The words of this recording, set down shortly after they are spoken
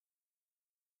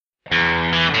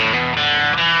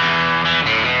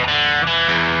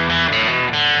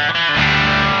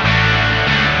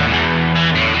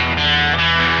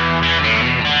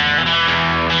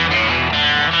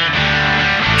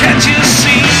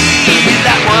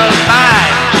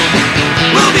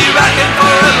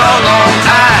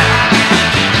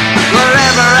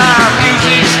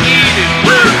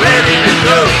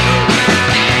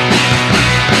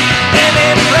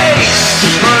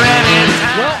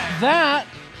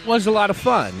was a lot of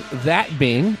fun. That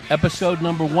being episode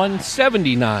number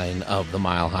 179 of The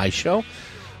Mile High Show,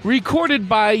 recorded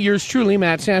by yours truly,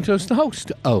 Matt Santos, the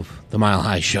host of The Mile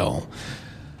High Show.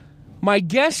 My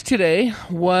guest today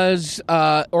was,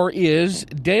 is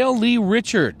Dale Lee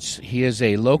Richards. He is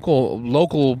a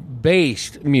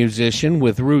local-based musician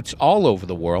with roots all over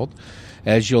the world,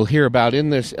 as you'll hear about in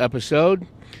this episode.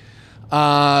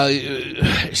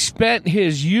 Spent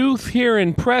his youth here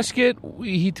in Prescott.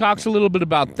 He talks a little bit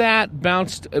about that.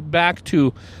 Bounced back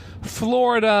to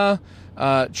Florida.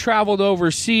 Traveled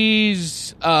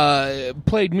overseas.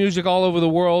 Played music all over the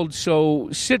world. So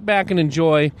sit back and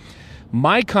enjoy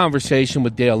my conversation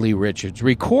with Dale Lee Richards,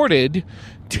 recorded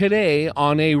today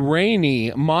on a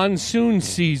rainy monsoon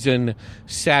season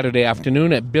Saturday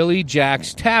afternoon at Billy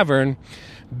Jack's Tavern.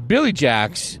 Billy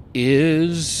Jack's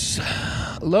is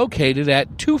located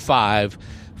at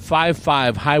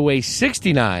 2555 Highway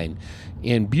 69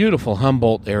 in beautiful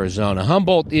Humboldt, Arizona.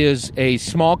 Humboldt is a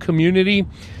small community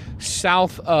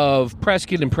south of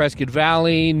Prescott and Prescott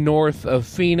Valley, north of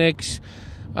Phoenix,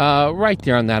 right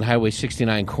there on that Highway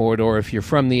 69 corridor. If you're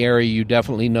from the area, you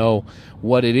definitely know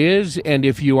what it is. And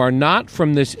if you are not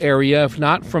from this area, if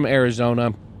not from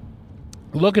Arizona,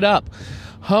 look it up.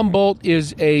 Humboldt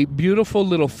is a beautiful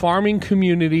little farming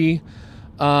community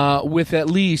with at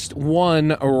least one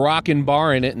rockin'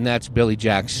 bar in it, and that's Billy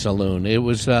Jack's Saloon. It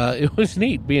was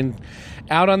neat being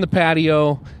out on the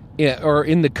patio, or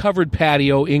in the covered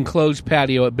patio, enclosed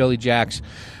patio at Billy Jack's,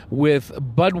 with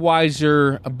Bud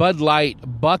Light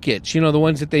buckets, the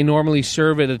ones that they normally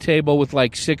serve at a table with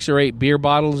like 6 or 8 beer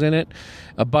bottles in it,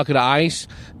 a bucket of ice.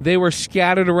 They were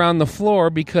scattered around the floor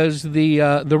because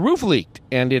the roof leaked,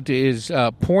 and it is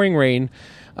pouring rain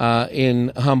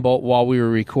in Humboldt while we were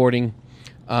recording.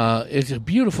 It's a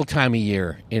beautiful time of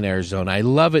year in Arizona. I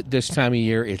love it this time of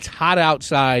year. It's hot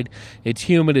outside. It's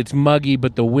humid. It's muggy,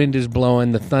 but the wind is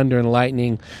blowing. The thunder and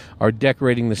lightning are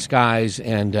decorating the skies,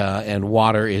 and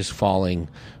water is falling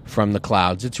from the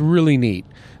clouds. It's really neat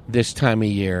this time of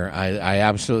year. I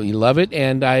absolutely love it,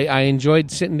 and I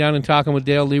enjoyed sitting down and talking with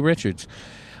Dale Lee Richards.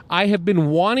 I have been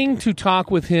wanting to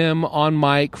talk with him on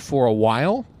mic for a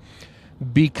while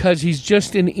because he's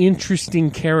just an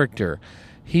interesting character.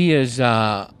 He is,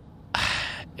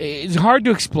 it's hard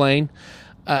to explain.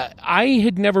 I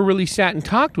had never really sat and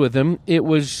talked with him. It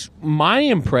was my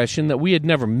impression that we had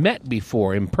never met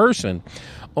before in person,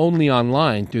 only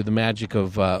online through the magic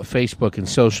of Facebook and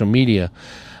social media.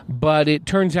 But it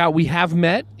turns out we have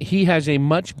met. He has a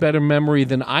much better memory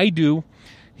than I do.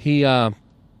 He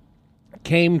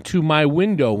came to my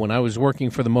window when I was working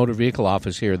for the motor vehicle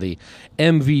office here, the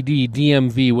MVD,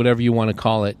 DMV, whatever you want to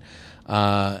call it.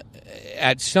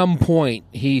 At some point,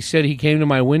 he said he came to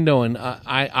my window, and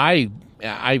I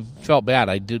felt bad.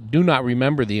 I do not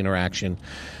remember the interaction,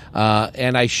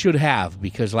 and I should have,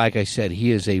 because, like I said,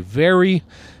 he is a very,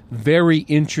 very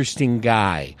interesting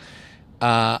guy.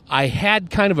 I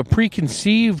had kind of a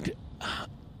preconceived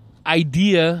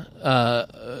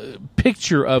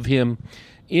picture of him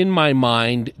in my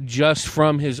mind just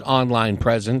from his online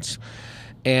presence,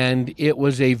 and it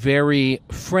was a very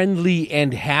friendly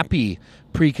and happy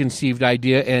preconceived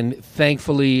idea, and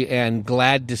thankfully and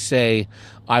glad to say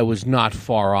I was not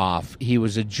far off. He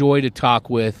was a joy to talk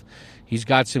with. He's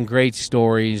got some great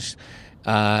stories.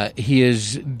 He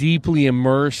is deeply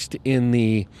immersed in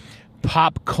the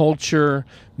pop culture,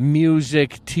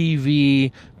 music,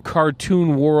 TV,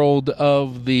 cartoon world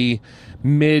of the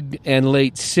mid and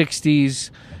late 60s.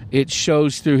 It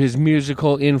shows through his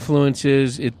musical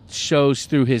influences. It shows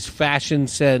through his fashion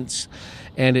sense.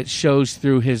 And it shows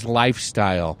through his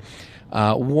lifestyle.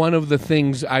 One of the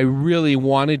things I really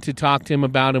wanted to talk to him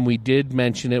about, and we did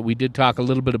mention it, we did talk a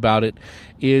little bit about it,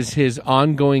 is his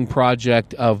ongoing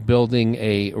project of building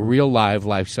a real live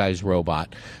life-size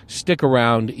robot. Stick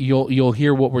around. You'll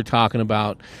hear what we're talking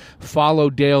about. Follow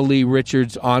Dale Lee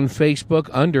Richards on Facebook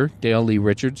under Dale Lee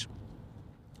Richards.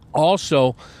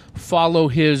 Also, follow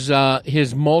his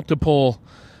multiple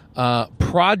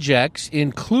projects,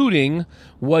 including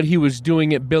what he was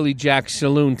doing at Billy Jack's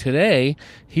Saloon today.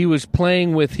 He was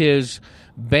playing with his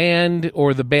band,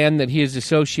 or the band that he is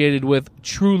associated with,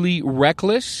 Truly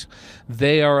Reckless.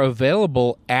 They are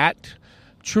available at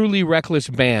Truly Reckless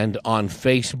Band on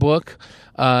Facebook.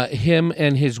 Him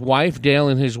and his wife, Dale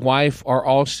and his wife, are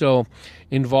also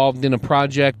involved in a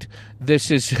project. This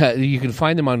is, you can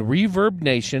find them on Reverb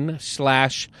Nation /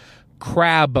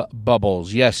 Crab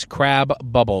Bubbles. Yes, Crab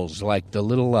Bubbles, like the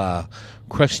little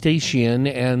crustacean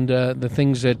and the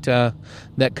things that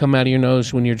come out of your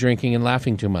nose when you're drinking and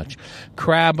laughing too much.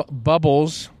 Crab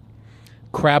Bubbles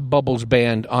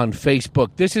Band on Facebook.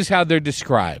 This is how they're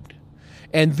described.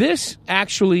 And this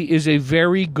actually is a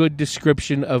very good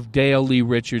description of Dale Lee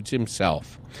Richards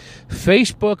himself.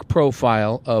 Facebook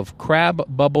profile of Crab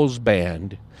Bubbles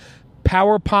Band,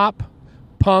 power pop,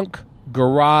 punk,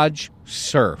 garage,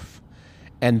 surf.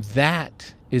 And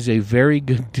that is a very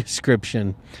good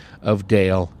description of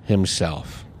Dale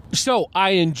himself. So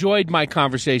I enjoyed my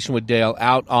conversation with Dale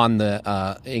out on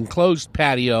the enclosed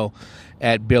patio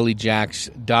at Billy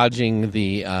Jack's, dodging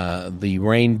the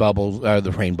raindrops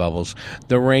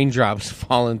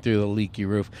falling through the leaky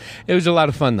roof. It was a lot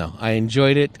of fun, though. I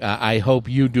enjoyed it. I hope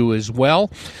you do as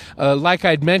well. Like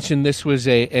I'd mentioned, this was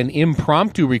an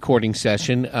impromptu recording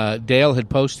session. Dale had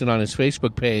posted on his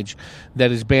Facebook page that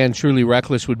his band Truly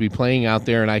Reckless would be playing out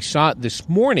there, and I saw it this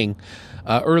morning.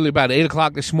 Early, about 8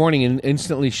 o'clock this morning, and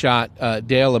instantly shot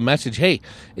Dale a message. Hey,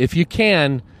 if you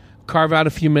can, carve out a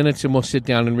few minutes and we'll sit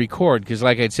down and record. Because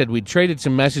like I said, we traded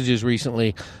some messages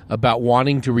recently about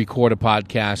wanting to record a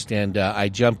podcast, and I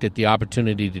jumped at the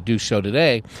opportunity to do so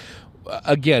today.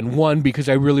 Again, one, because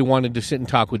I really wanted to sit and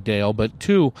talk with Dale, but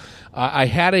two, I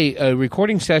had a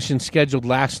recording session scheduled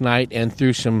last night, and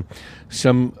through some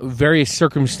various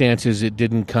circumstances, it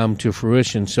didn't come to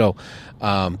fruition. So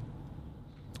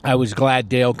I was glad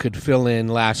Dale could fill in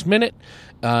last minute.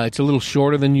 It's a little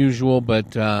shorter than usual,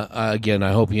 but again,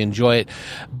 I hope you enjoy it.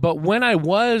 But when I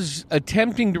was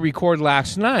attempting to record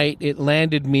last night, it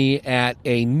landed me at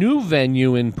a new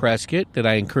venue in Prescott that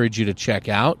I encourage you to check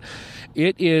out.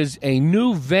 It is a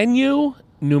new venue,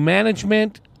 new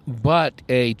management, but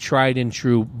a tried and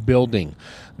true building.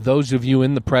 Those of you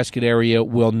in the Prescott area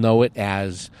will know it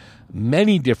as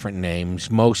many different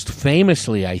names, most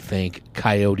famously, I think,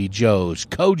 Coyote Joe's,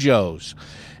 Kojo's,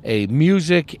 a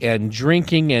music and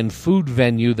drinking and food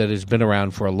venue that has been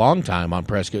around for a long time on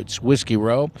Prescott's Whiskey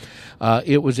Row.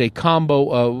 It was a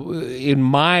combo in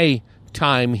my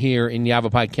time here in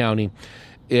Yavapai County.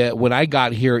 When I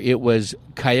got here, it was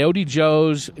Coyote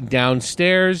Joe's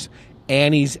downstairs,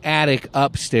 Annie's Attic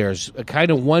upstairs, a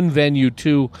kind of one venue,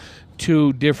 two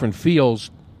different feels.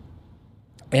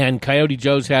 And Coyote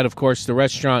Joe's had, of course, the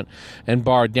restaurant and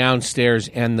bar downstairs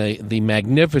and the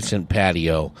magnificent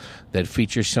patio that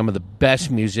features some of the best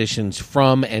musicians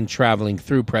from and traveling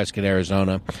through Prescott,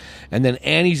 Arizona. And then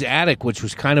Annie's Attic, which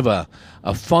was kind of a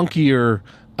funkier,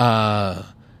 I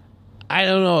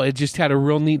don't know, it just had a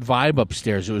real neat vibe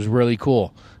upstairs. It was really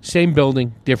cool. Same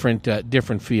building,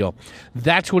 different feel.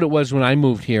 That's what it was when I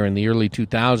moved here in the early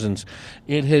 2000s.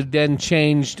 It had then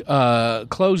changed,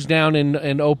 closed down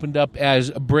and opened up as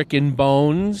Brick and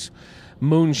Bones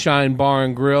Moonshine Bar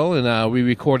and Grill, and we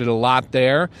recorded a lot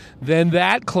there. Then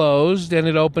that closed, and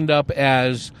it opened up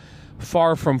as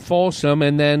Far From Folsom,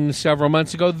 and then several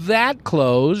months ago that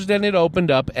closed, and it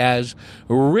opened up as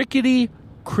Rickety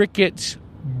Cricket's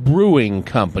Brewing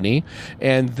Company,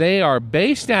 and they are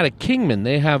based out of Kingman.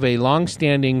 They have a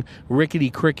long-standing Rickety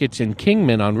Crickets in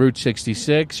Kingman on Route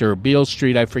 66 or Beale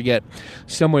Street, I forget,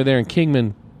 somewhere there in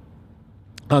Kingman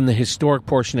on the historic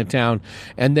portion of town,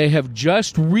 and they have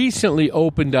just recently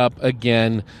opened up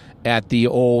again at the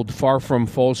old Far From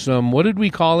Folsom, what did we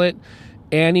call it?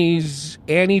 Annie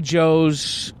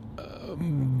Joe's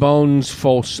Bones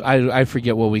Folsom. I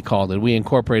forget what we called it. We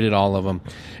incorporated all of them.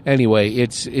 Anyway,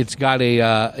 it's got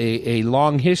a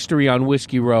long history on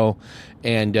Whiskey Row,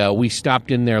 and we stopped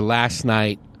in there last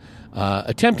night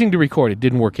attempting to record. It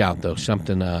didn't work out, though.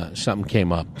 Something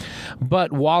came up.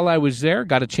 But while I was there,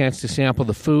 got a chance to sample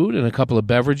the food and a couple of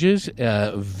beverages.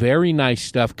 Very nice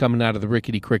stuff coming out of the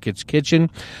Rickety Cricket's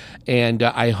kitchen. And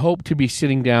I hope to be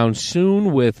sitting down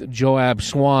soon with Joab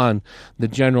Swan, the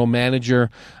general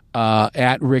manager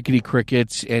at Rickety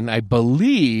Cricket's. And I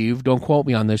believe, don't quote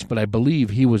me on this, but I believe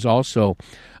he was also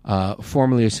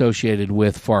formerly associated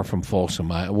with Far From Folsom.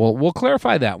 We'll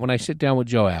clarify that when I sit down with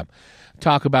Joab.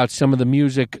 Talk about some of the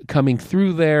music coming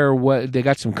through there. They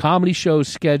got some comedy shows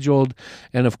scheduled,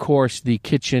 and of course the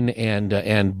kitchen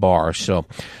and bar. So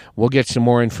we'll get some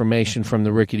more information from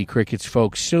the Rickety Crickets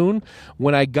folks soon.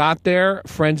 When I got there,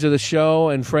 friends of the show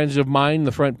and friends of mine,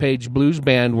 the Front Page Blues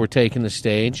Band, were taking the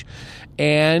stage,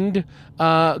 and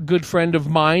a good friend of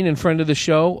mine and friend of the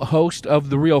show, host of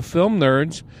The Real Film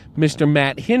Nerds, Mr.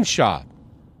 Matt Hinshaw.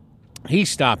 He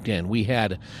stopped in. We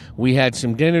had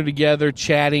some dinner together,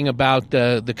 chatting about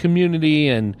the community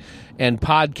and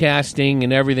podcasting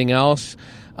and everything else.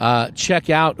 Check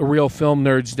out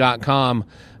realfilmnerds.com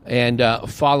and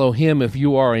follow him if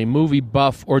you are a movie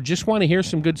buff or just want to hear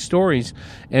some good stories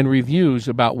and reviews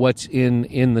about what's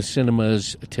in the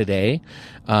cinemas today.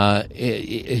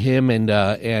 Him and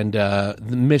the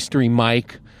Mystery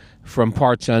Mike from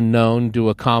Parts Unknown, do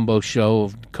a combo show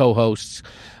of co-hosts.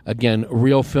 Again,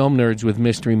 Real Film Nerds with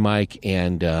Mystery Mike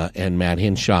and Matt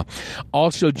Hinshaw.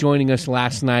 Also joining us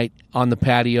last night on the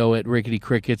patio at Rickety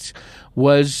Crickets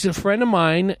was a friend of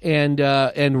mine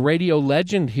and radio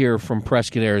legend here from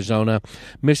Prescott, Arizona,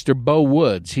 Mr. Bo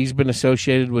Woods. He's been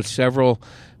associated with several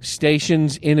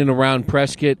stations in and around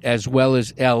Prescott as well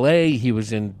as L.A. He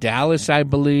was in Dallas, I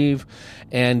believe,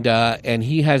 and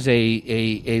he has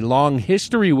a long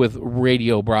history with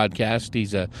radio broadcast.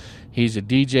 He's a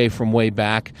DJ from way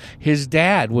back. His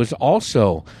dad was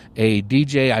also a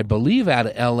DJ, I believe, out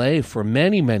of L.A. for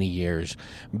many, many years.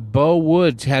 Bo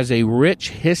Woods has a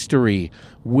rich history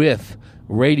with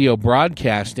radio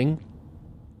broadcasting,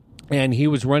 and he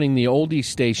was running the oldies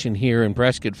station here in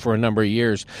Prescott for a number of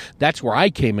years. That's where I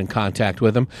came in contact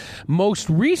with him. Most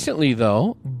recently,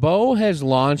 though, Bo has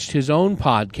launched his own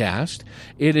podcast.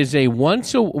 It is a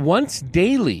once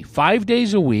daily, 5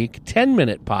 days a week,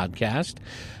 10-minute podcast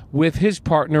with his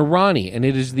partner Ronnie, and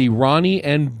it is the Ronnie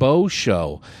and Bo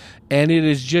Show. And it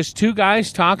is just two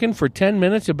guys talking for 10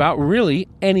 minutes about really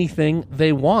anything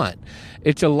they want.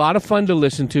 It's a lot of fun to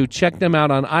listen to. Check them out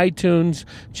on iTunes.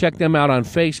 Check them out on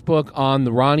Facebook on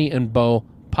the Ronnie and Bo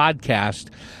podcast.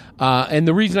 And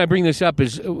the reason I bring this up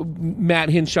is Matt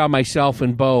Hinshaw, myself,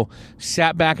 and Bo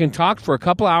sat back and talked for a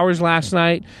couple hours last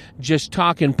night, just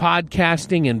talking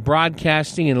podcasting and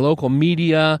broadcasting and local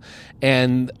media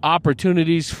and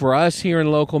opportunities for us here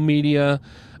in local media.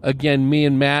 Again, me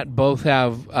and Matt both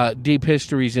have deep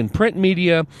histories in print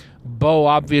media, Bo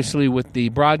obviously with the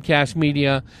broadcast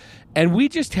media, and we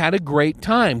just had a great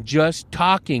time just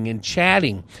talking and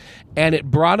chatting. And it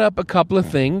brought up a couple of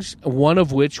things, one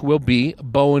of which will be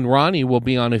Bo and Ronnie will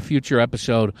be on a future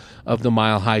episode of the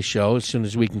Mile High Show as soon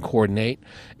as we can coordinate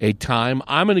a time.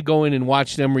 I'm going to go in and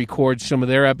watch them record some of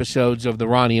their episodes of the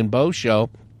Ronnie and Bo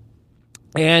Show.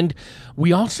 And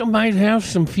we also might have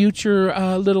some future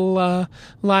little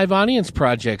live audience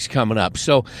projects coming up.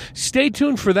 So stay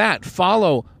tuned for that.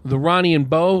 Follow the Ronnie and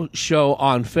Bo Show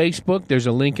on Facebook. There's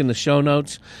a link in the show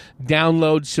notes.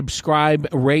 Download, subscribe,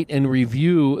 rate, and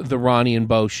review the Ronnie and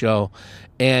Bo Show.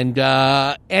 And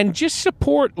just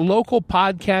support local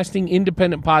podcasting,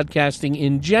 independent podcasting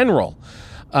in general.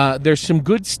 There's some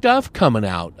good stuff coming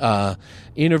out.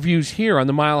 Interviews here on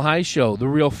the Mile High Show, the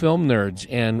Real Film Nerds,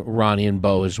 and Ronnie and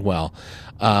Bo as well.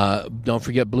 Don't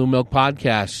forget Blue Milk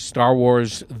Podcast, Star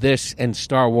Wars this and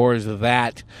Star Wars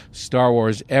that, Star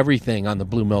Wars everything on the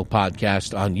Blue Milk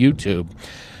Podcast on YouTube.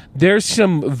 There's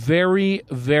some very,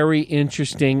 very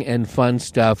interesting and fun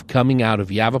stuff coming out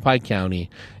of Yavapai County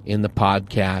in the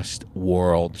podcast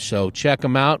world. So check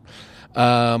them out.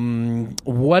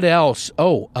 What else?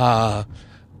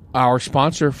 Our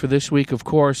sponsor for this week, of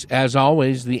course, as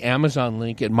always, the Amazon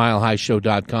link at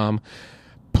milehighshow.com.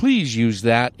 Please use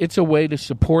that. It's a way to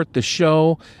support the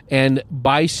show, and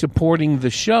by supporting the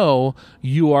show,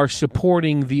 you are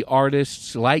supporting the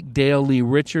artists like Dale Lee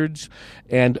Richards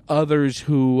and others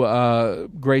who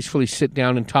gracefully sit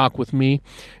down and talk with me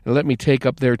and let me take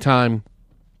up their time.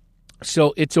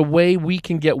 So it's a way we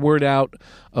can get word out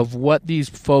of what these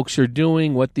folks are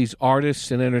doing, what these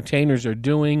artists and entertainers are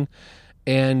doing.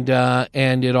 And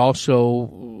it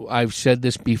also, I've said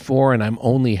this before, and I'm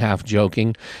only half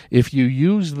joking, if you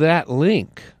use that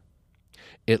link,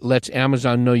 it lets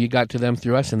Amazon know you got to them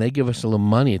through us, and they give us a little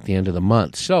money at the end of the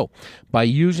month. So by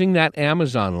using that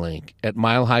Amazon link at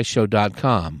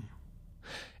milehighshow.com,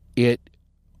 it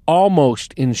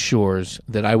almost ensures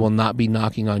that I will not be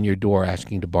knocking on your door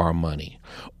asking to borrow money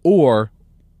or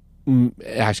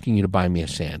asking you to buy me a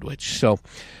sandwich. So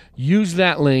use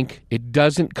that link. It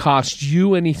doesn't cost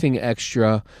you anything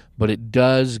extra, but it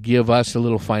does give us a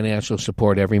little financial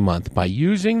support every month by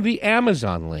using the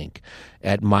Amazon link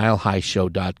at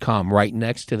milehighshow.com. Right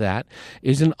next to that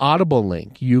is an Audible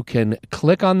link. You can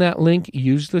click on that link,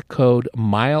 use the code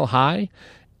MILEHIGH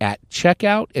at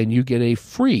checkout, and you get a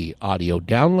free audio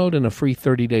download and a free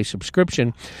 30-day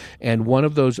subscription. And one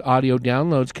of those audio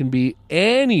downloads can be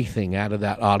anything out of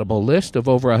that Audible list of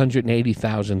over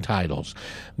 180,000 titles.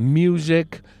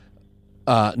 Music,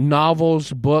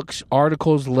 novels, books,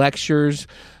 articles, lectures,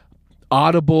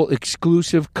 Audible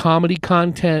exclusive comedy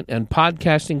content and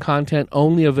podcasting content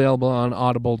only available on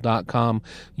audible.com.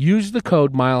 Use the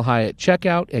code MILEHIGH at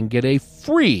checkout and get a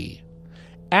free,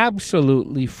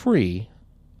 absolutely free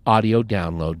audio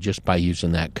download just by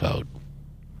using that code.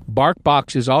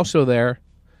 BarkBox is also there.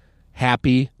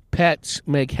 Happy pets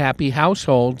make happy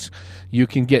households. You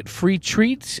can get free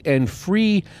treats and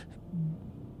free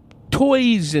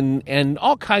toys and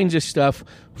all kinds of stuff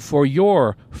for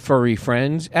your furry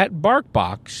friends at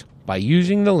BarkBox by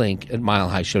using the link at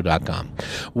milehighshow.com.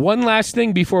 One last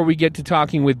thing before we get to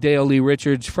talking with Dale Lee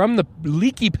Richards from the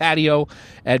Leaky Patio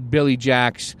at Billy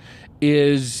Jack's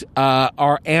is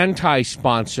our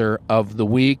anti-sponsor of the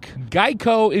week.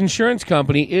 Geico Insurance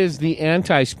Company is the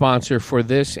anti-sponsor for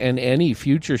this and any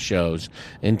future shows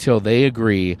until they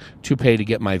agree to pay to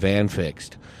get my van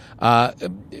fixed.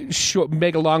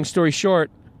 Make a long story short,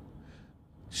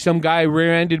 some guy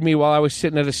rear-ended me while I was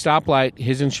sitting at a stoplight.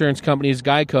 His insurance company is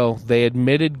Geico. They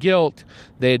admitted guilt.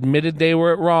 They admitted they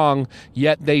were wrong,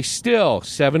 yet they still,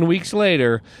 7 weeks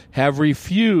later, have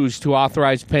refused to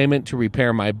authorize payment to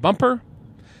repair my bumper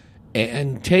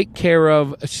and take care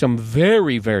of some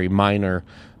very, very minor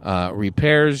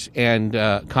repairs and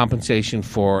compensation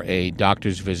for a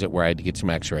doctor's visit where I had to get some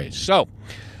x-rays. So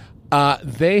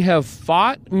they have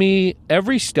fought me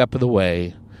every step of the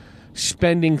way,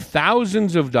 spending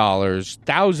thousands and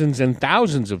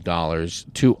thousands of dollars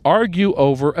to argue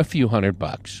over a few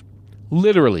 $100.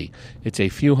 Literally, it's a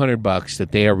few $100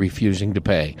 that they are refusing to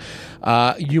pay.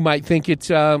 You might think it's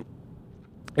a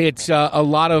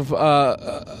lot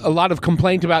of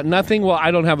complaint about nothing. Well,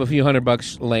 I don't have a few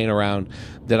 $100 laying around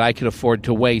that I could afford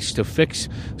to waste to fix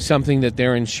something that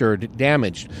they're insured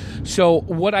damaged. So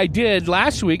what I did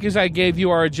last week is I gave you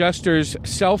our adjuster's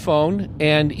cell phone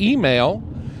and email,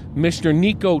 Mr.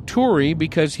 Nico Turi,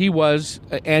 because he was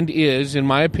and is, in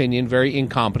my opinion, very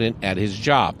incompetent at his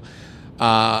job.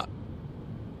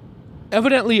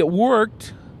 Evidently, it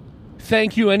worked.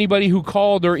 Thank you, anybody who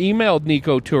called or emailed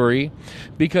Nico Turi,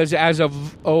 because as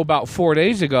of, about 4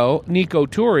 days ago, Nico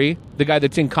Turi, the guy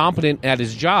that's incompetent at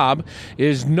his job,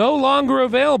 is no longer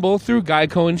available through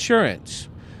Geico Insurance.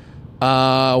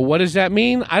 What does that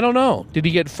mean? I don't know. Did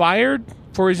he get fired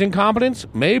for his incompetence?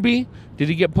 Maybe. Did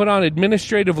he get put on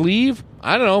administrative leave?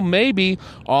 I don't know, maybe.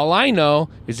 All I know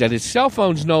is that his cell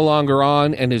phone's no longer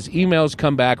on and his emails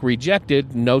come back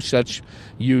rejected, no such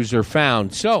user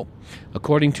found. So,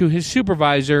 according to his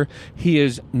supervisor, he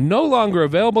is no longer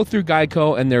available through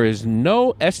Geico and there is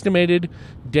no estimated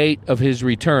date of his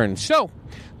return. So,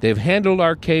 they've handed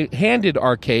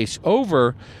our case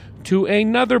over to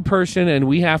another person and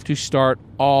we have to start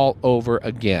all over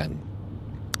again.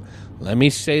 Let me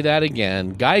say that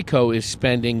again. Geico is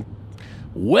spending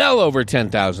well over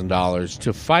 $10,000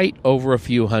 to fight over a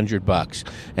few $100.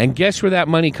 And guess where that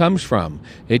money comes from?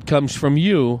 It comes from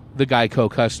you, the Geico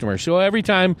customer. So every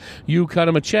time you cut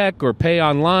them a check or pay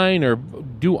online or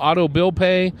do auto bill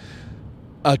pay,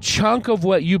 a chunk of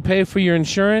what you pay for your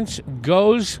insurance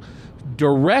goes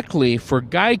directly for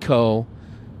Geico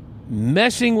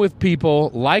messing with people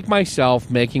like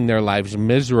myself, making their lives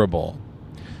miserable.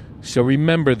 So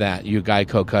remember that, you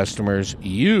Geico customers.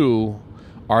 You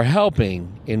are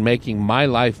helping in making my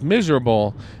life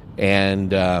miserable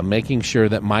and making sure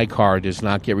that my car does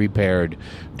not get repaired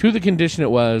to the condition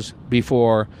it was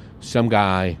before some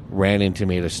guy ran into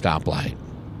me at a stoplight.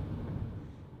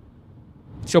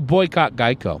 So boycott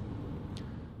Geico.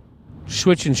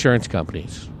 Switch insurance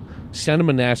companies. Send them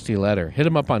a nasty letter. Hit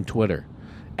them up on Twitter,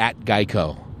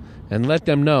 @Geico, and let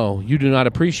them know you do not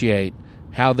appreciate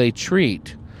how they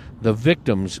treat the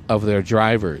victims of their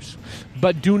drivers.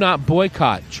 But do not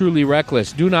boycott Truly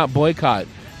Reckless. Do not boycott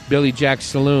Billy Jack's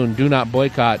Saloon. Do not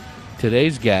boycott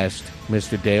today's guest,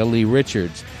 Mr. Dale Lee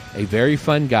Richards, a very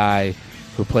fun guy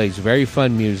who plays very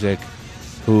fun music,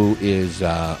 who is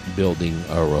building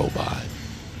a robot.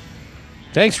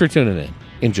 Thanks for tuning in.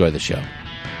 Enjoy the show.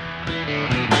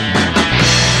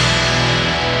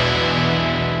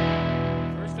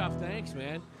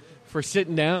 For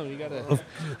sitting down. You got a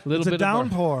little bit of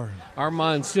downpour. Our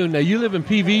monsoon. Now, you live in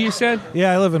PV, you said?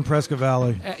 Yeah, I live in Prescott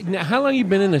Valley. Now, how long have you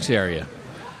been in this area?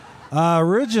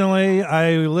 Originally,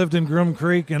 I lived in Groom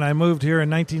Creek, and I moved here in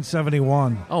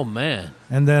 1971. Oh, man.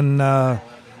 And then I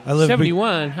lived...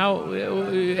 71? How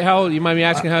old? You mind me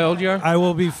asking how old you are? I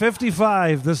will be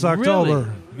 55 this October.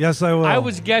 Really? Yes, I will. I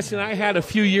was guessing I had a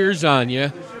few years on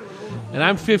you. And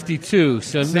I'm 52,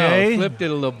 so no, flipped it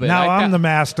a little bit. Now I'm the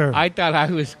master. I thought I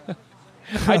was...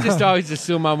 I just always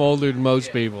assume I'm older than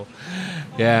most people.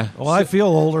 Yeah. Well, I feel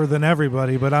older than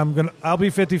everybody, but I'll be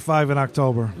 55 in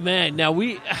October. Man, now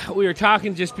we were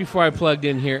talking just before I plugged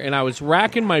in here, and I was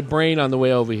racking my brain on the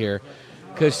way over here,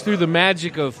 because through the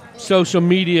magic of social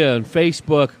media and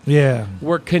Facebook,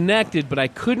 we're connected, but I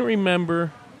couldn't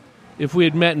remember if we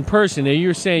had met in person. Now, you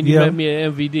were saying you met me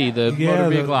at MVD, the Motor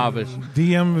Vehicle Office.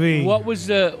 DMV. What was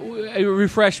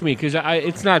refresh me, because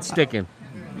it's not sticking.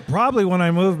 Probably when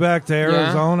I moved back to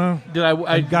Arizona. Did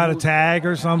I got a tag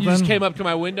or something? You just came up to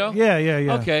my window?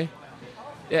 Yeah. Okay.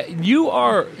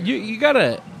 You got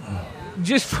to,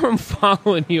 just from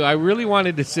following you, I really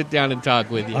wanted to sit down and talk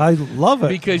with you. I love it.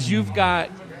 Because you've got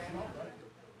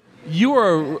You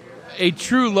are a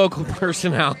true local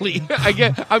personality.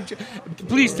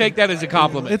 Please take that as a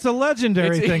compliment. It's a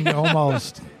legendary thing,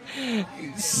 almost.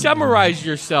 Summarize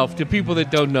yourself to people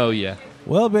that don't know you.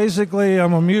 Well, basically,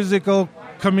 I'm a musical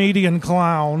comedian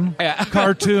clown,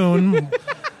 cartoon.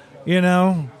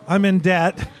 I'm in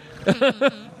debt.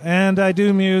 And I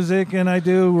do music, and I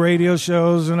do radio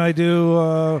shows, and I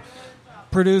do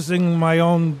producing my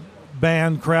own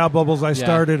band, Crab Bubbles. I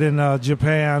started in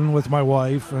Japan with my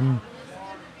wife, and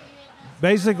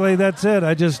basically that's it.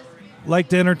 I just like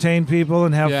to entertain people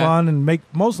and have fun and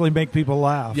mostly make people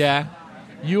laugh. Yeah.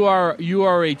 You are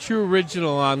a true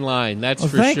original online, that's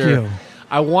for thank sure. You.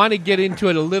 I want to get into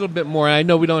it a little bit more. I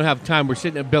know we don't have time. We're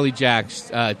sitting at Billy Jack's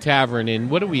Tavern,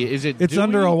 and what are we? Is it? It's Dewey?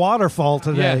 under a waterfall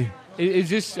today. Yeah. Is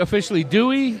this officially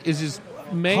Dewey? Is this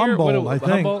Mayor? Humboldt, I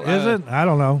think. Humboldt? Is it? I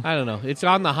don't know. I don't know. It's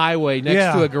on the highway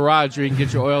next to a garage where you can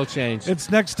get your oil changed.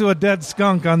 It's next to a dead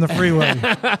skunk on the freeway.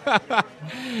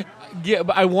 Yeah,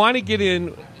 but I want to get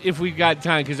in if we got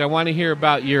time because I want to hear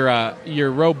about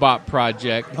your robot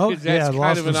project. Oh, that's yeah, kind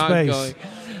Lost of in an Space. ongoing.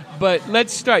 But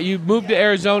let's start. You moved to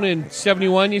Arizona in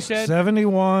 71, you said?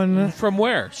 71. From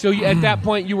where? So at that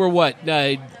point, you were what,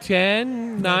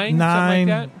 10, 9, something like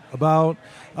that? About.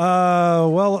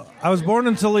 Well, I was born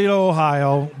in Toledo,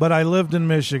 Ohio, but I lived in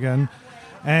Michigan.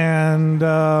 And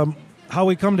how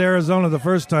we come to Arizona the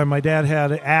first time, my dad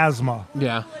had asthma.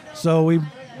 Yeah. So we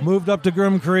moved up to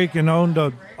Grim Creek and owned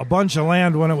a bunch of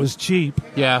land when it was cheap.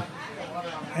 Yeah.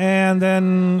 And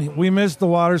then we missed the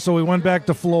water, so we went back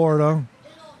to Florida.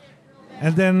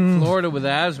 And then Florida with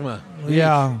asthma.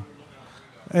 Yeah.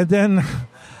 And then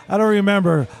I don't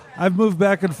remember. I've moved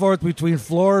back and forth between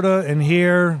Florida and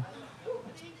here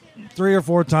 3 or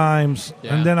 4 times.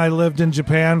 Yeah. And then I lived in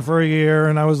Japan for a year,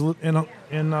 and I was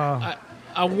in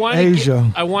I want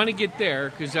Asia. I want to get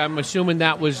there because I'm assuming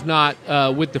that was not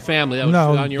with the family. That was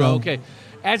No, on your no. own. Okay.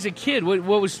 As a kid, what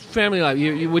was family like?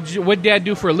 What did Dad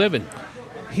do for a living?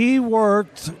 He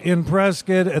worked in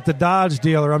Prescott at the Dodge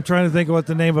dealer. I'm trying to think of what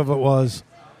the name of it was.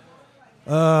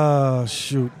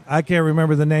 Shoot. I can't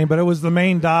remember the name, but it was the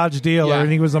main Dodge dealer, and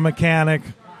he was a mechanic.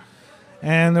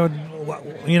 And,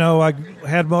 I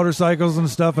had motorcycles and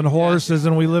stuff and horses,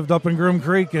 and we lived up in Groom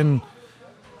Creek, and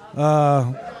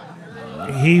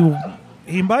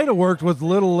he might have worked with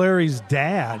Little Larry's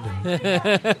dad.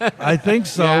 I think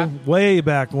so, way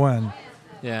back when.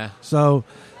 Yeah. So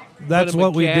that's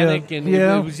what we did.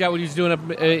 And was that what he was doing up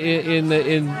in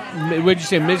where'd you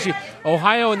say, Michigan,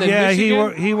 Ohio, and then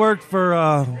Michigan? He worked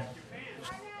for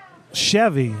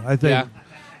Chevy, I think,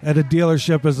 at a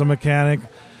dealership as a mechanic,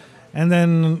 and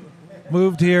then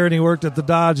moved here and he worked at the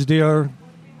Dodge dealer,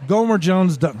 Gomer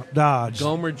Jones Dodge.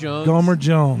 Gomer Jones. Gomer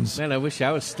Jones. Man, I wish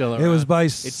I was still around. It was by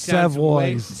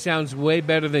Savoys. It sounds way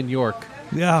better than York.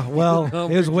 Yeah, well,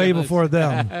 it was way before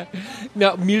them.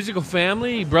 Now, musical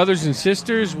family, brothers and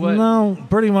sisters, what? No,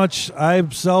 pretty much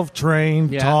I'm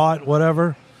self-trained, taught,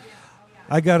 whatever.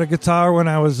 I got a guitar when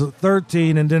I was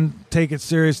 13 and didn't take it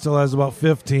serious till I was about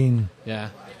 15. Yeah.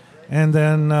 And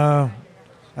then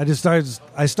I started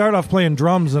off playing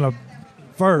drums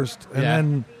first, and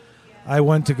then I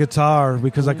went to guitar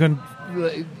because I couldn't.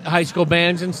 High school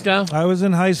bands and stuff? I was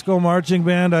in high school marching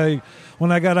band.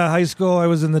 When I got out of high school, I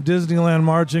was in the Disneyland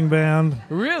marching band.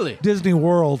 Really? Disney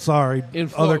World, sorry. In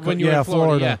Florida, when you were in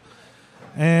Florida.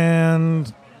 Yeah.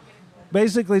 And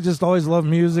basically just always loved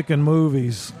music and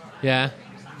movies. Yeah.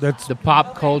 That's the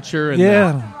pop culture. And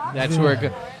that's where it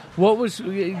goes. What was?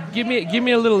 Give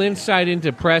me a little insight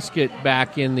into Prescott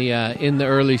back in the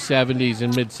early '70s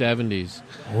and mid '70s.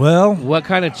 Well, what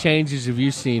kind of changes have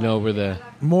you seen over the?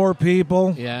 More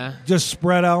people. Yeah. Just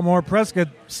spread out more. Prescott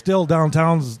still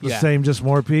downtown's the same, just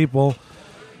more people.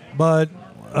 But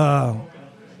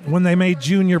when they made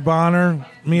Junior Bonner,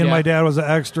 me and my dad was an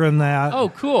extra in that. Oh,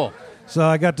 cool. So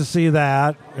I got to see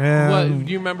that. And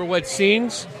do you remember what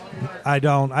scenes? I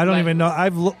don't even know.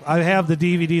 I have the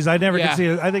DVDs. I never can see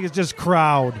it. I think it's just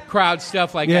crowd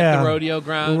stuff like at the rodeo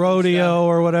ground, rodeo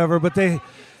or whatever. But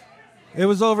it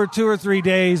was over 2 or 3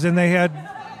 days, and they had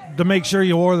to make sure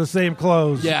you wore the same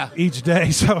clothes each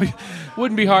day. So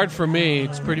wouldn't be hard for me.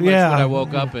 It's pretty much what I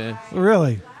woke up in.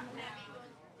 Really?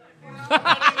 Look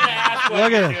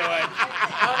at it.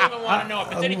 I don't even want to know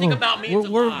if it's anything about me.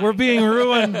 We're being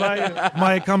ruined by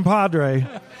my compadre.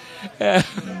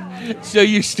 So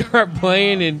you start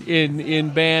playing in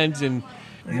bands and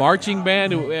marching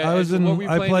band. I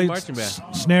played marching band?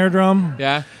 Snare drum.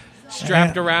 Yeah,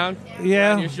 strapped around.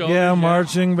 Yeah, your shoulders,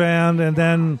 marching band, and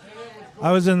then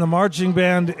I was in the marching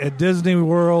band at Disney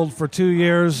World for 2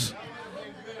 years.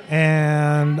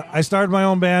 And I started my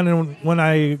own band, and when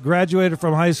I graduated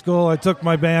from high school, I took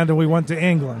my band and we went to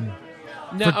England.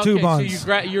 for 2 months.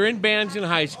 So you're in bands in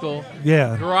high school.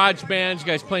 Yeah. Garage bands. You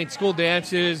guys playing school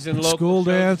dances and local school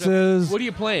shows dances. What are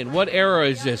you playing? What era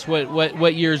is this?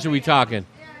 What years are we talking?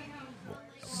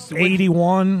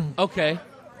 81. Okay.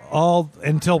 All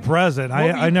until present.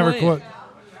 I never quit.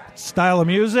 Style of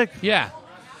music? Yeah.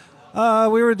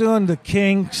 We were doing the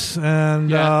Kinks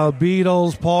and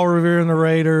Beatles, Paul Revere and the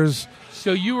Raiders.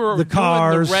 So you were the doing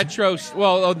Cars. the retro,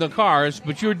 the Cars,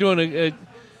 but you were doing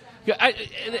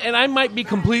and I might be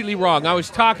completely wrong. I was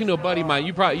talking to a buddy of mine.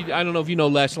 I don't know if you know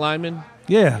Les Lyman.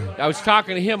 Yeah. I was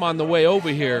talking to him on the way over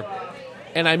here,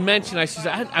 and I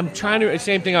said, I'm trying to,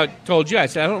 same thing I told you. I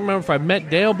said, I don't remember if I met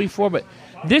Dale before, but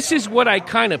this is what I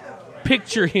kind of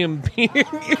picture him being,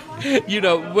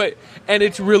 and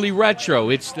it's really retro.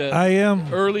 It's the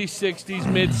early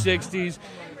 60s, mid 60s,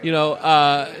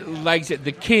 like I said,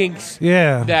 the Kinks,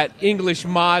 that English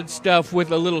mod stuff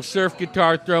with a little surf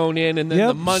guitar thrown in, and then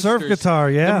the Munsters. Surf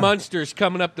guitar, the Munsters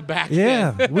coming up the back.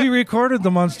 Yeah, we recorded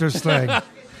the Munsters thing.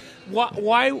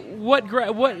 Why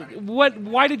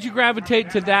did you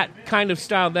gravitate to that kind of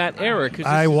style, that era? 'Cause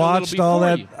I watched all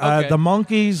that, okay. the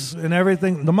Monkees and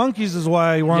everything. The Monkees is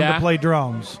why I wanted to play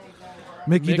drums.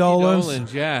 Mickey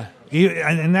Dolenz, yeah.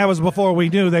 And that was before we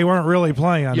knew they weren't really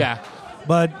playing. Yeah.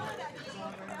 But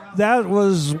that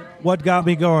was what got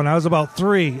me going. I was about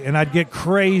 3, and I'd get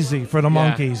crazy for the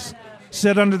Monkees.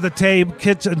 Sit under the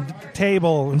kitchen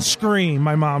table and scream,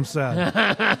 my mom said.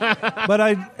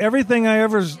 But everything I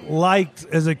ever liked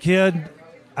as a kid,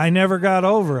 I never got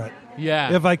over it.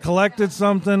 Yeah. If I collected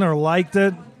something or liked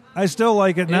it, I still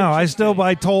like it now. I still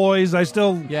buy toys. I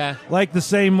still like the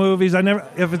same movies.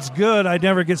 If it's good, I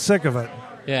never get sick of it.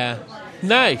 Yeah.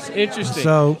 Nice. Interesting.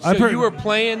 So you were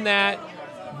playing that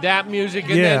music,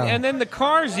 and then the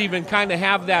Cars even kind of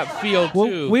have that feel too.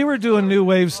 Well, we were doing new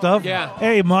wave stuff. Yeah.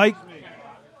 Hey, Mike,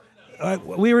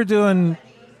 we were doing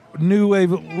new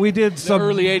wave. We did some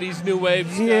early '80s new wave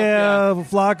stuff. Yeah,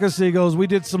 Flock of Seagulls. We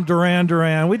did some Duran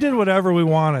Duran. We did whatever we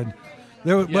wanted.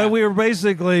 But we were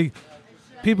basically,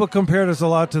 people compared us a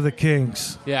lot to the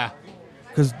Kinks. Yeah.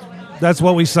 Because that's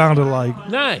what we sounded like.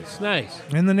 Nice.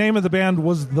 And the name of the band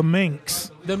was The Minx.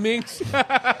 The Minx.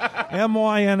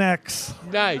 MYNX.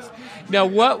 Nice. Now,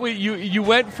 you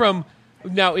went from?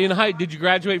 Now, did you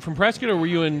graduate from Prescott, or were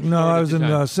you in? No, Florida I was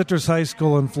in Citrus High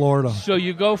School in Florida. So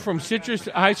you go from Citrus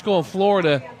High School in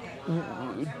Florida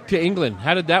to England.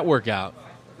 How did that work out?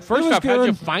 First off, how did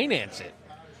you finance it?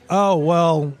 Oh,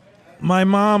 well, my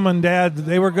mom and dad,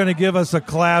 they were going to give us a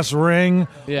class ring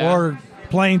or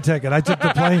plane ticket. I took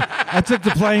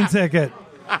the plane ticket,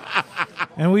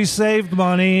 and we saved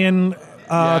money. And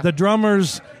the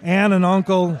drummers, aunt and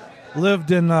uncle,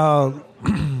 lived in I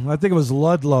think it was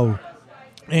Ludlow,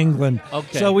 England.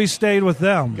 Okay. So we stayed with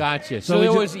them. Gotcha.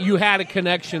 So you had a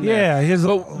connection there. Yeah.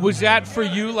 But was that for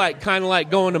you kind of like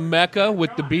going to Mecca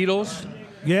with the Beatles?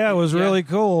 Yeah, it was really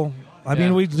cool. I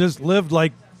mean, we just lived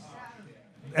like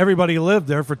everybody lived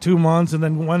there for 2 months, and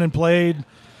then went and played,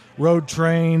 rode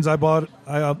trains.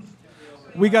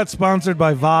 We got sponsored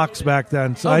by Vox back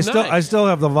then, so I still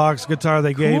have the Vox guitar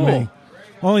they gave me.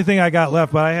 Only thing I got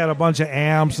left, but I had a bunch of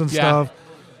amps and stuff.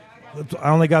 I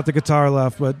only got the guitar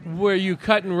left, but were you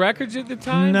cutting records at the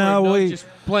time? No, we just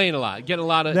playing a lot, getting a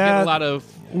lot of.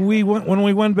 When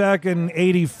we went back in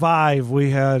 '85,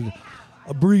 we had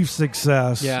a brief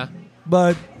success. Yeah,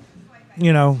 but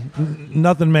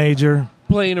nothing major.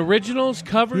 Playing originals,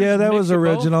 covers. Yeah, that was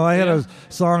original. I had a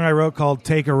song I wrote called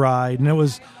 "Take a Ride," and it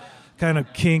was kind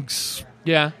of Kinks.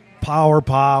 Yeah, power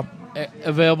pop.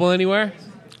 Available anywhere?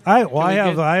 I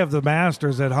have the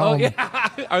masters at home. Oh, yeah.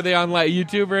 Are they on like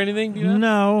YouTube or anything?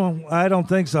 No, I don't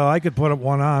think so. I could put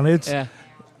one on.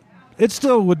 It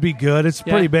still would be good. It's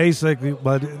pretty basic,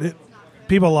 but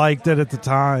people liked it at the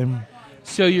time.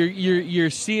 So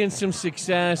you're seeing some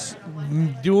success,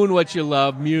 doing what you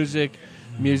love, music,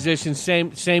 musicians.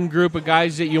 Same group of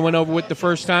guys that you went over with the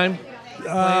first time.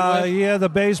 Yeah, the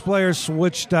bass player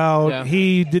switched out. Yeah.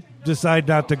 He decided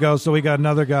not to go, so we got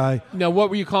another guy. Now, what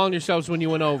were you calling yourselves when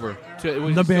you went over? Was the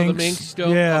it still Minx. The Minx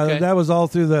still? Yeah, okay. That was all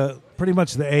through pretty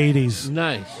much the 80s.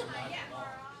 Nice.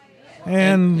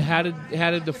 And how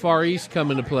did the Far East come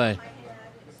into play?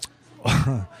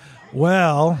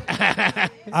 Well,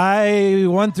 I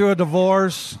went through a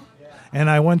divorce, and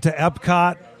I went to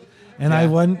Epcot, and I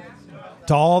went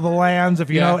to all the lands,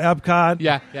 if you know Epcot.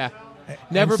 Yeah.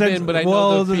 Never been, but I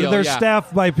know the feel. They're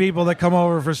staffed by people that come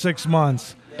over for 6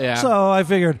 months. Yeah. So I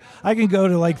figured I can go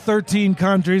to like 13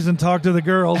 countries and talk to the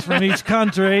girls from each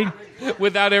country.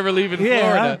 Without ever leaving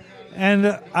Florida.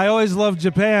 And I always loved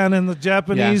Japan, and the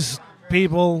Japanese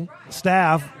people,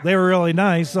 staff, they were really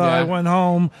nice. So I went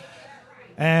home,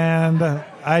 And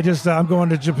I'm going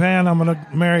to Japan. I'm going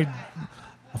to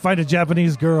find a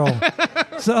Japanese girl.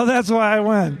 So that's why I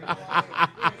went.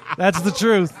 That's the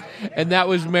truth. And that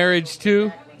was marriage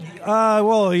too?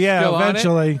 Well, yeah, Still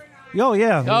eventually. Oh,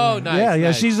 yeah. Oh, nice. Yeah,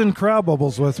 nice. she's in Crowd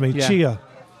Bubbles with me, Yeah. Chia.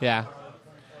 Yeah.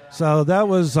 So that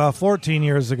was 14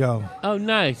 years ago. Oh,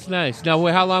 nice, nice. Now,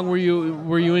 how long were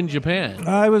you in Japan?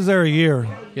 I was there a year.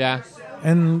 Yeah.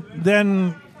 And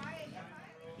then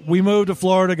we moved to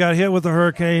Florida, got hit with a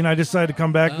hurricane. I decided to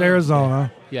come back to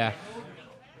Arizona. Yeah.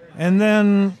 And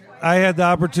then I had the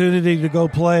opportunity to go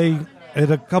play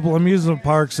at a couple amusement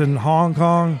parks in Hong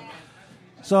Kong.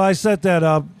 So I set that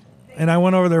up, and I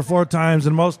went over there 4 times,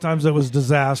 and most times it was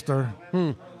disaster.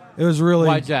 It was really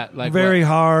Why's that? Like very what?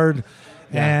 hard.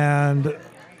 Yeah. And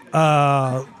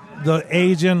the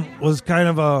agent was kind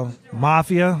of a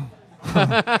mafia.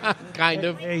 Kind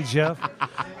of. Hey, Jeff.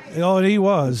 Oh, he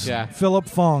was. Yeah. Philip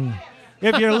Fung.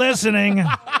 If you're listening.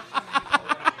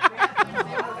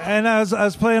 And I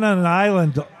was playing on an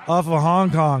island off of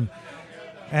Hong Kong.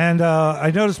 And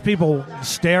I noticed people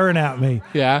staring at me.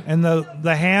 Yeah. And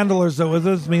the handlers that were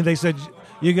with me, they said,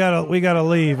 we gotta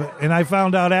leave. And I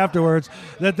found out afterwards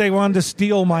that they wanted to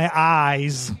steal my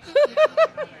eyes.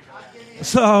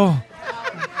 So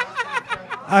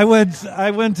I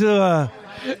went to a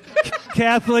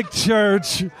Catholic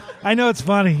church. I know it's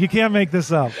funny. You can't make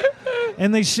this up.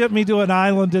 And they shipped me to an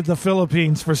island in the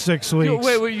Philippines for 6 weeks.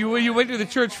 Wait, you went to the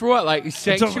church for what? Like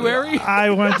sanctuary?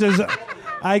 So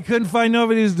I couldn't find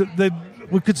nobody that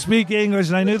could speak English,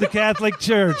 and I knew the Catholic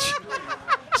Church.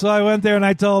 So I went there and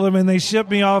I told them, and they shipped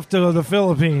me off to the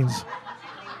Philippines.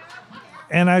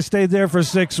 And I stayed there for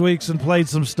 6 weeks and played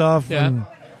some stuff. Yeah.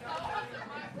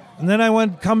 And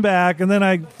then come back, and then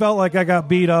I felt like I got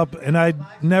beat up, and I'd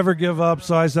never give up.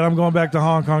 So I said, I'm going back to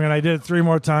Hong Kong, and I did it 3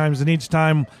 more times, and each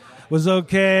time was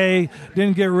okay,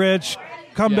 didn't get rich,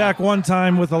 come back one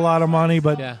time with a lot of money,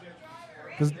 but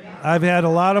because I've had a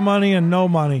lot of money and no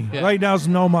money. Yeah. Right now it's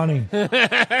no money.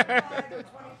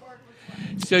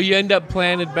 So you end up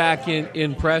planted back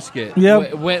in Prescott.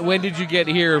 Yep. When did you get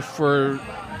here for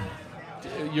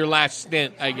your last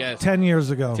stint, I guess? 10 years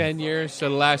ago. 10 years, so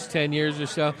the last 10 years or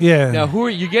so? Yeah. Now, who are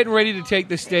you getting ready to take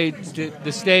the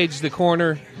stage, the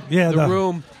corner, Yeah, the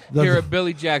room here at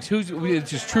Billy Jack's? It's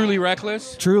just Truly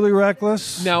Reckless? Truly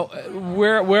Reckless. Now,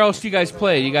 where else do you guys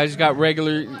play? You guys got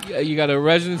you got a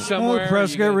residence somewhere?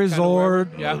 Prescott Resort.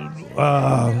 Yeah.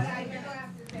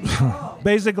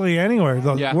 Basically anywhere.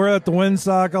 Yeah. We're at the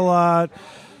Windsock a lot.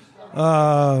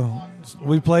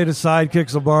 We played at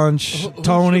Sidekicks a bunch. Who's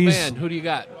Tony's. the band? Who do you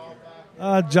got?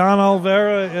 John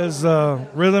Olvera is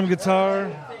rhythm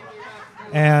guitar.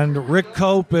 And Rick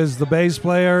Cope is the bass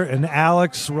player. And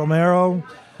Alex Romero,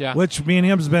 which me and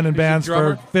him's been in bands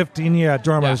for 15 years.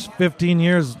 Drummers. Yeah. 15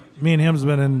 years, me and him's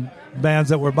been in bands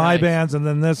that were my bands and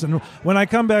then this. And when I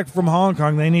come back from Hong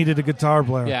Kong, they needed a guitar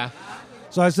player. Yeah.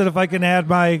 So I said if I can add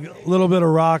my little bit of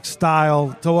rock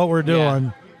style to what we're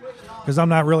doing, because I'm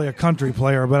not really a country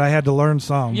player, but I had to learn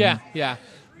some. Yeah, yeah.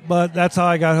 But that's how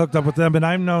I got hooked up with them. And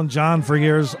I've known John for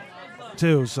years,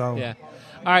 too. So Yeah.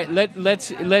 All right, let's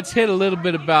hit a little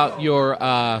bit about your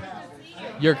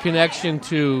connection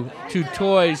to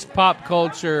toys, pop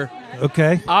culture.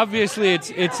 Okay. Obviously,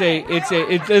 it's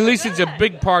at least it's a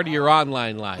big part of your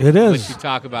online life. It is. What you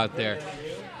talk about there.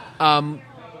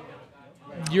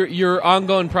 Your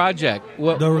ongoing project.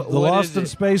 The Lost in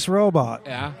Space Robot.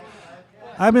 Yeah.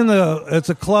 It's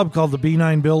a club called the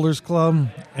B9 Builders Club,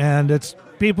 and it's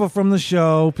people from the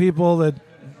show, people that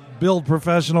build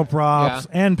professional props,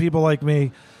 and people like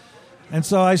me. And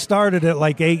so I started it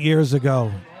like 8 years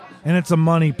ago, and it's a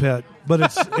money pit, but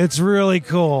it's really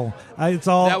cool. It's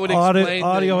all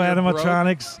audio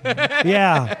animatronics.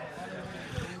 Yeah.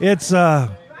 It's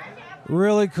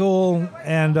really cool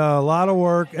and a lot of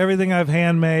work. Everything I've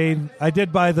handmade. I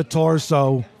did buy the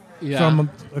torso from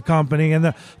a company, and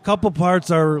a couple parts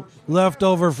are left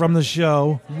over from the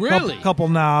show. Really? Couple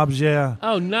knobs, yeah.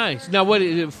 Oh, nice. Now, what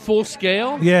is it? Full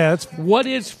scale? Yeah, What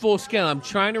is full scale? I'm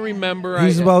trying to remember.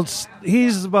 He's about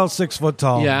 6 foot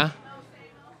tall. Yeah.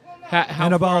 How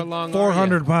and far about along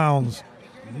 400 pounds.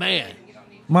 Man.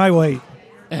 My weight.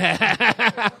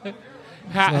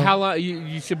 How long?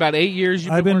 You said about 8 years.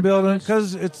 I've been building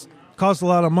because it's cost a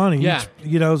lot of money. Yeah.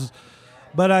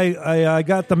 But I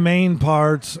got the main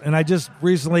parts, and I just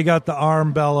recently got the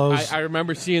arm bellows. I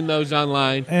remember seeing those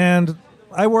online. And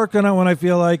I work on it when I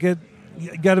feel like it.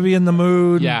 You got to be in the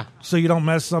mood, so you don't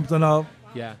mess something up.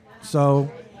 Yeah. So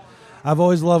I've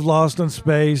always loved Lost in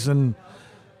Space, and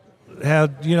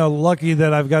had lucky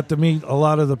that I've got to meet a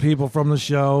lot of the people from the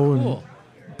show and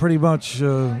pretty much.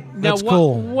 Now, That's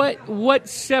cool. What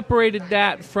separated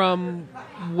that from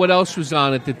what else was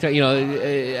on at the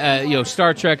time?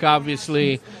 Star Trek,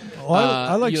 obviously. Well,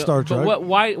 I like Star Trek. But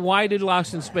why did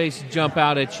Lost in Space jump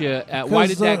out at you? Why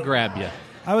did that grab you?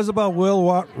 I was about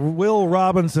Will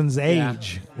Robinson's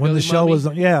age when Billy the show Mumy? was.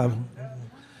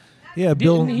 Yeah,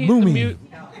 Bill Mumy.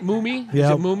 Mumy?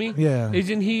 Yeah. Is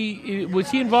it Mumy? Yeah.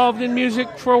 Was he involved in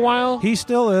music for a while? He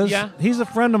still is. Yeah. He's a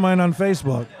friend of mine on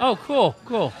Facebook. Oh,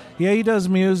 cool. Yeah, he does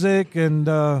music, and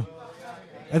I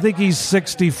think he's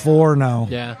 64 now.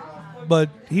 Yeah. But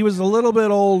he was a little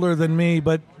bit older than me,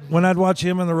 but when I'd watch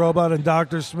him and the Robot and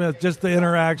Dr. Smith, just the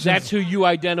interactions. That's who you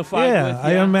identified with?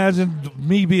 I imagined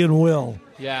me being Will.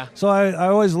 Yeah. So I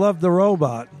always loved the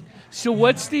Robot. So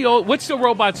what's the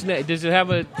robot's name? Does it have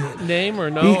a name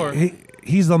or no?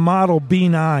 He's the model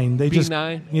B9. They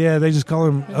B9? They just call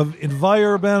him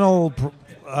environmental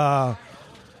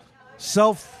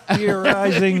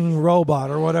self-theorizing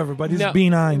robot or whatever, but he's now,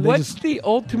 B9. What's the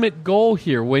ultimate goal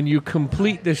here when you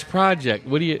complete this project?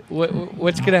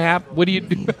 What's going to happen? What do you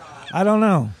do? I don't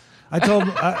know. I told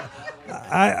him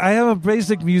I have a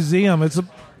basic museum. It's a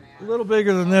little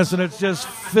bigger than this, and it's just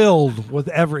filled with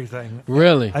everything.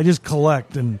 Really? I just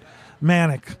collect and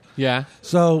manic. Yeah.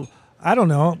 So I don't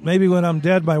know. Maybe when I'm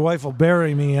dead, my wife will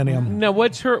bury me in him. Now,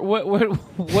 what's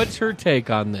her take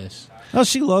on this? Oh,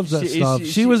 she loves that stuff.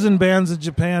 She was in bands in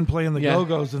Japan playing the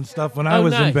Go-Go's and stuff when I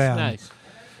was in band. Nice.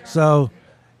 So,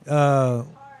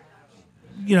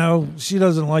 she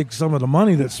doesn't like some of the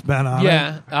money that's spent on it.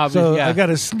 Yeah, obviously. So I got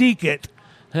to sneak it.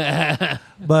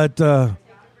 But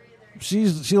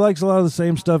she likes a lot of the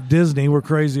same stuff. Disney, we're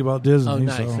crazy about Disney. Oh,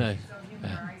 nice.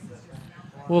 Yeah.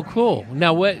 Well, cool.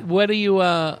 Now, what do you?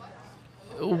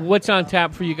 What's on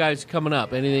tap for you guys coming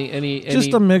up? Anything?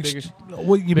 Just a mix.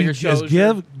 What you mean? shows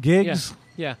Just gigs?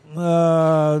 Yeah.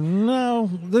 No.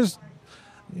 There's.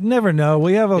 You never know.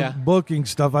 We have a booking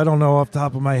stuff. I don't know off the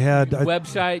top of my head.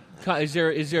 Website? Is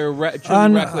there a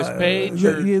Truly Reckless page?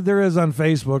 There is on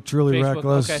Facebook. Truly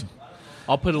Reckless. Okay.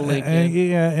 I'll put a link in.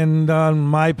 Yeah, and on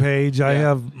my page, I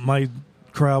have my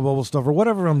crowd bubble stuff or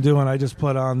whatever I'm doing. I just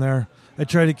put on there. I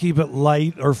try to keep it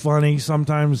light or funny.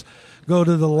 Sometimes go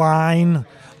to the line,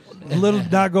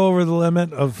 not go over the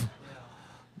limit of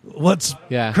what's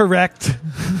correct.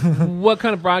 What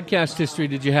kind of broadcast history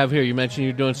did you have here? You mentioned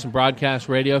you're doing some broadcast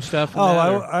radio stuff.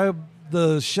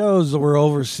 The shows were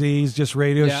overseas, just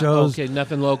radio shows. Okay,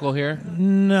 nothing local here.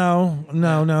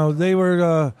 No. They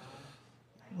were.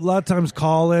 A lot of times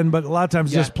call in, but a lot of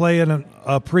times just play in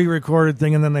a pre-recorded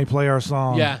thing, and then they play our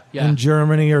song. In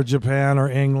Germany or Japan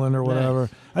or England or whatever.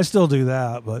 Nice. I still do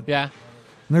that, but and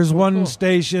there's one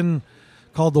station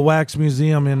called the Wax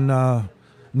Museum in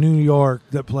New York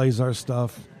that plays our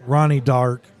stuff. Ronnie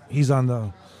Dark, he's on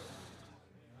the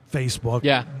Facebook.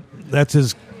 Yeah, that's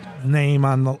his name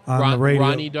on the radio.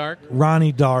 Ronnie Dark.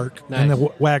 Ronnie Dark nice. in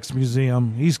the Wax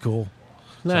Museum. He's cool.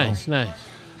 Nice.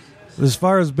 As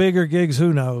far as bigger gigs,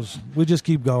 who knows? We just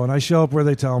keep going. I show up where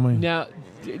they tell me. Now,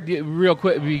 real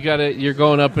quick, you're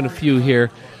going up in a few here.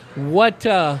 What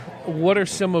are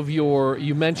some of your?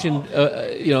 You mentioned,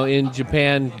 in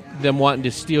Japan, them wanting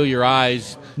to steal your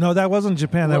eyes. No, that wasn't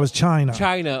Japan. That was China.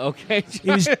 China, okay. It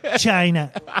was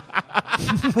China.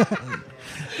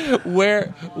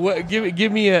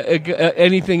 Give me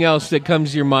anything else that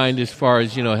comes to your mind as far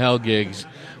as hell gigs.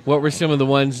 What were some of the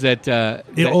ones that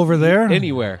over there?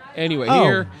 Anywhere.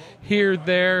 Oh. Here,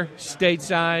 there,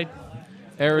 stateside,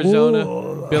 Arizona,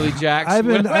 Ooh. Billy Jack's.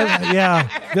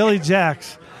 Billy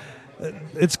Jack's.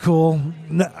 It's cool.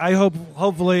 I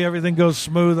hopefully everything goes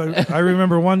smooth. I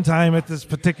remember one time at this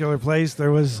particular place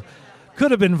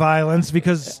could have been violence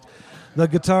because the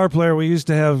guitar player we used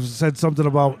to have said something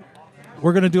about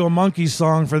we're going to do a monkey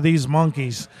song for these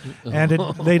monkeys, and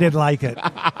they didn't like it.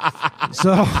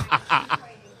 So.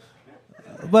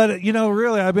 But,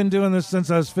 really, I've been doing this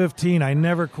since I was 15. I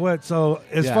never quit. So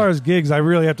as far as gigs, I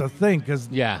really have to think.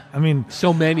 I mean,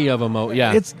 so many of them.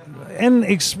 And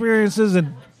experiences,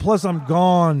 and plus I'm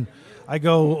gone. I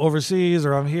go overseas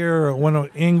or I'm here or went to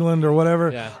England or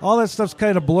whatever. Yeah. All that stuff's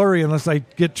kind of blurry unless I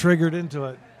get triggered into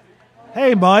it.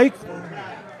 Hey, Mike.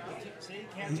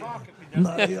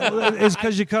 It's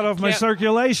because you cut off my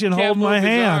circulation holding my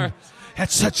hand.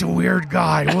 That's such a weird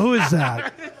guy. Well, who is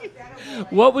that?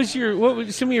 What was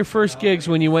some of your first gigs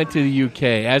when you went to the UK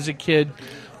as a kid,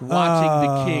 watching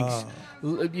the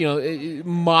Kinks,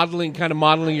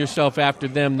 modeling yourself after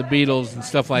them, the Beatles and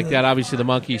stuff like that. Obviously, the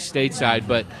Monkees stateside,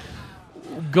 but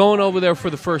going over there for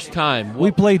the first time.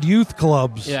 We played youth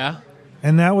clubs. Yeah,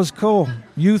 and that was cool.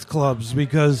 Youth clubs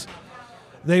because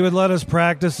they would let us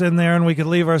practice in there, and we could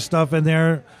leave our stuff in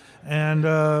there and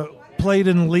played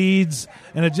in Leeds,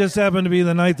 and it just happened to be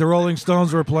the night the Rolling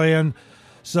Stones were playing.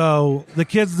 So the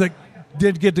kids that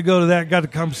did get to go to that got to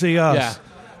come see us. Yeah.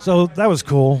 So that was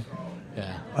cool.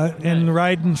 Yeah. And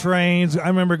riding trains. I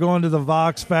remember going to the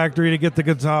Vox factory to get the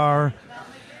guitar.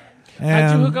 And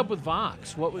how'd you hook up with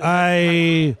Vox? What was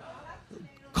I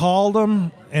called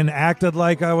them and acted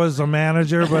like I was a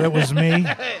manager, but it was me.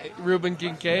 Reuben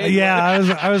Kincaid?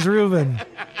 Yeah, I was Reuben.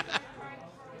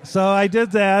 So I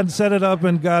did that, set it up,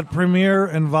 and got Premier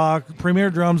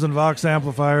drums and Vox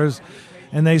amplifiers,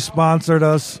 and they sponsored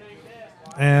us,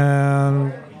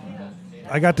 and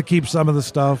I got to keep some of the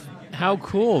stuff. How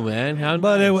cool, man!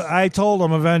 But nice. I told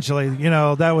them eventually,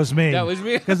 that was me. That was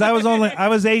me? Because I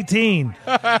was 18,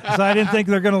 so I didn't think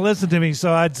they're going to listen to me.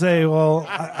 So I'd say, well,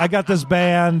 I got this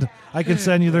band. I can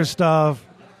send you their stuff.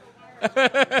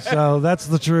 So that's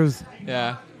the truth.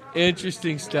 Yeah.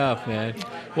 Interesting stuff, man.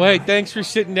 Well, hey, thanks for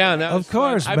sitting down. That was of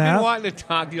course, fun. Matt. I've been wanting to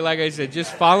talk to you, like I said,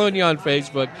 just following you on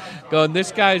Facebook, going,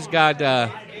 this guy's got...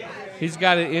 he's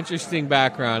got an interesting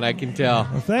background, I can tell.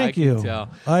 Well, thank you. Can tell.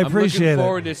 I appreciate it. I'm looking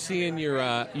forward to seeing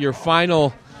your final,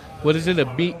 what is it, a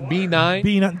B9?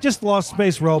 B9, just Lost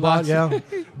Space Robot, yeah.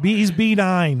 He's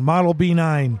B9, model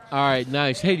B9. All right,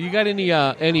 nice. Hey, do you got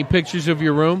any pictures of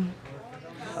your room?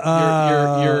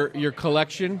 Your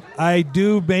collection? I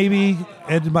do, maybe,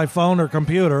 in my phone or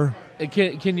computer.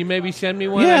 Can you maybe send me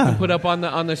one? Yeah. I can put up on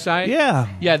the site? Yeah.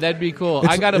 Yeah, that'd be cool.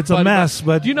 It's a mess,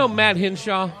 but... Do you know Matt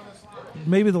Hinshaw?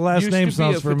 Maybe the last name sounds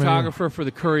familiar. Used to be a photographer for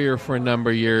the Courier for a number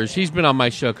of years. He's been on my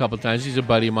show a couple of times. He's a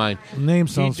buddy of mine. Name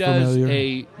sounds familiar.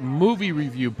 He does a movie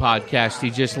review podcast he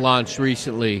just launched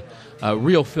recently,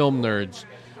 Real Film Nerds.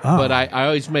 Oh. But I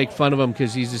always make fun of him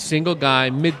because he's a single guy,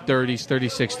 mid-30s,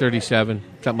 36, 37,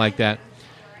 something like that,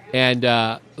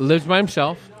 and lives by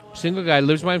himself. Single guy,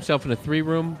 lives by himself in a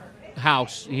 3-room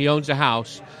house. He owns a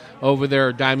house over there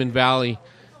at Diamond Valley,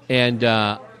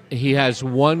 and he has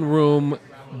one room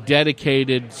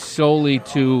dedicated solely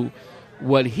to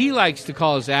what he likes to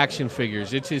call his action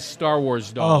figures. It's his Star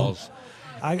Wars dolls.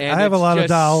 Oh, I have a lot of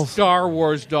dolls. Star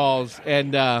Wars dolls,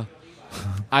 and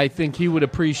I think he would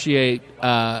appreciate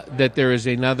that there is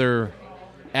another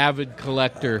avid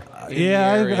collector.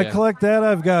 I collect that.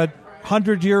 I've got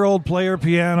 100-year-old player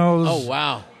pianos. Oh,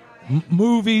 wow.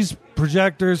 Movies,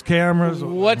 projectors, cameras.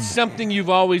 What's something you've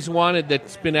always wanted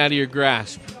that's been out of your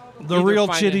grasp? The real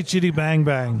Chitty Chitty Bang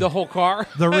Bang. The whole car?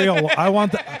 The real. I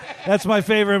want that's my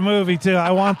favorite movie, too.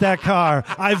 I want that car.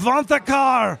 I want the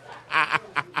car.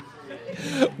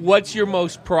 What's your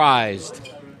most prized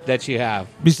that you have?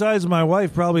 Besides my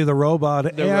wife, probably the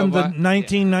robot the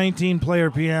 1919 player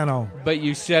piano. But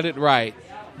you said it right.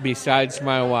 Besides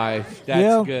my wife.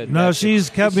 That's good. No,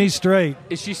 she's kept me straight.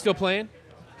 Is she still playing?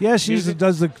 Yeah, she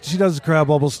does the Crab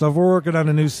Bubble stuff. We're working on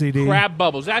a new CD. Crab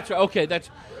Bubbles. That's right. Okay,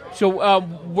 so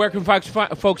where can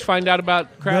folks find out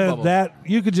about Crab Bubbles? That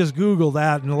you could just Google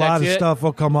that, and a lot of stuff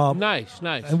will come up. Nice.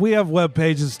 And we have web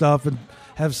pages and stuff, and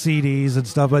have CDs and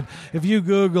stuff. But if you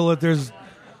Google it, there's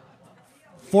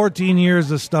 14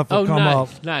 years of stuff will come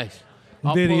up. Nice.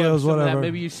 Videos, whatever.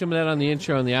 Maybe use some of that on the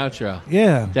intro and the outro.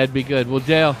 Yeah. That'd be good. Well,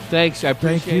 Dale, thanks. I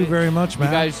appreciate it. Thank you very much, Matt.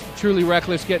 You guys, Truly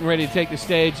Reckless, getting ready to take the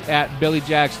stage at Billy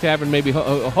Jack's Tavern. Maybe,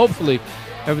 hopefully,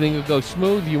 everything will go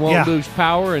smooth. You won't lose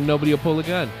power, and nobody will pull a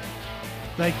gun.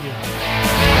 Thank you.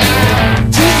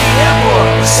 To the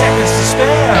airport with seconds to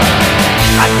spare.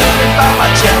 I couldn't find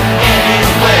my jet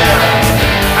anywhere.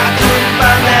 I couldn't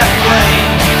find that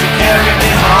plane to carry me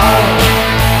home.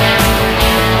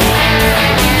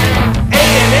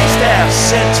 A&A staff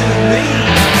said to me,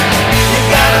 you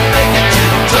gotta make it to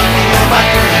Tokyo by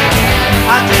 3.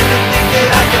 I didn't think that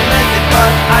I could make it,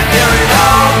 but I carried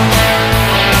on.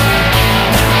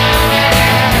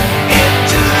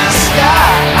 Into the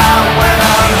sky I went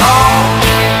on home.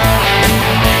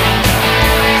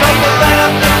 From the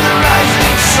land of the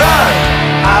rising sun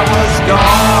I was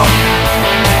gone.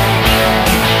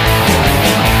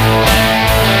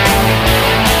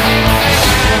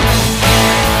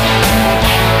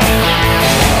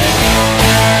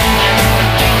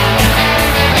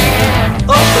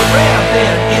 Up the ramp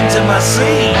and into my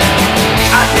seat.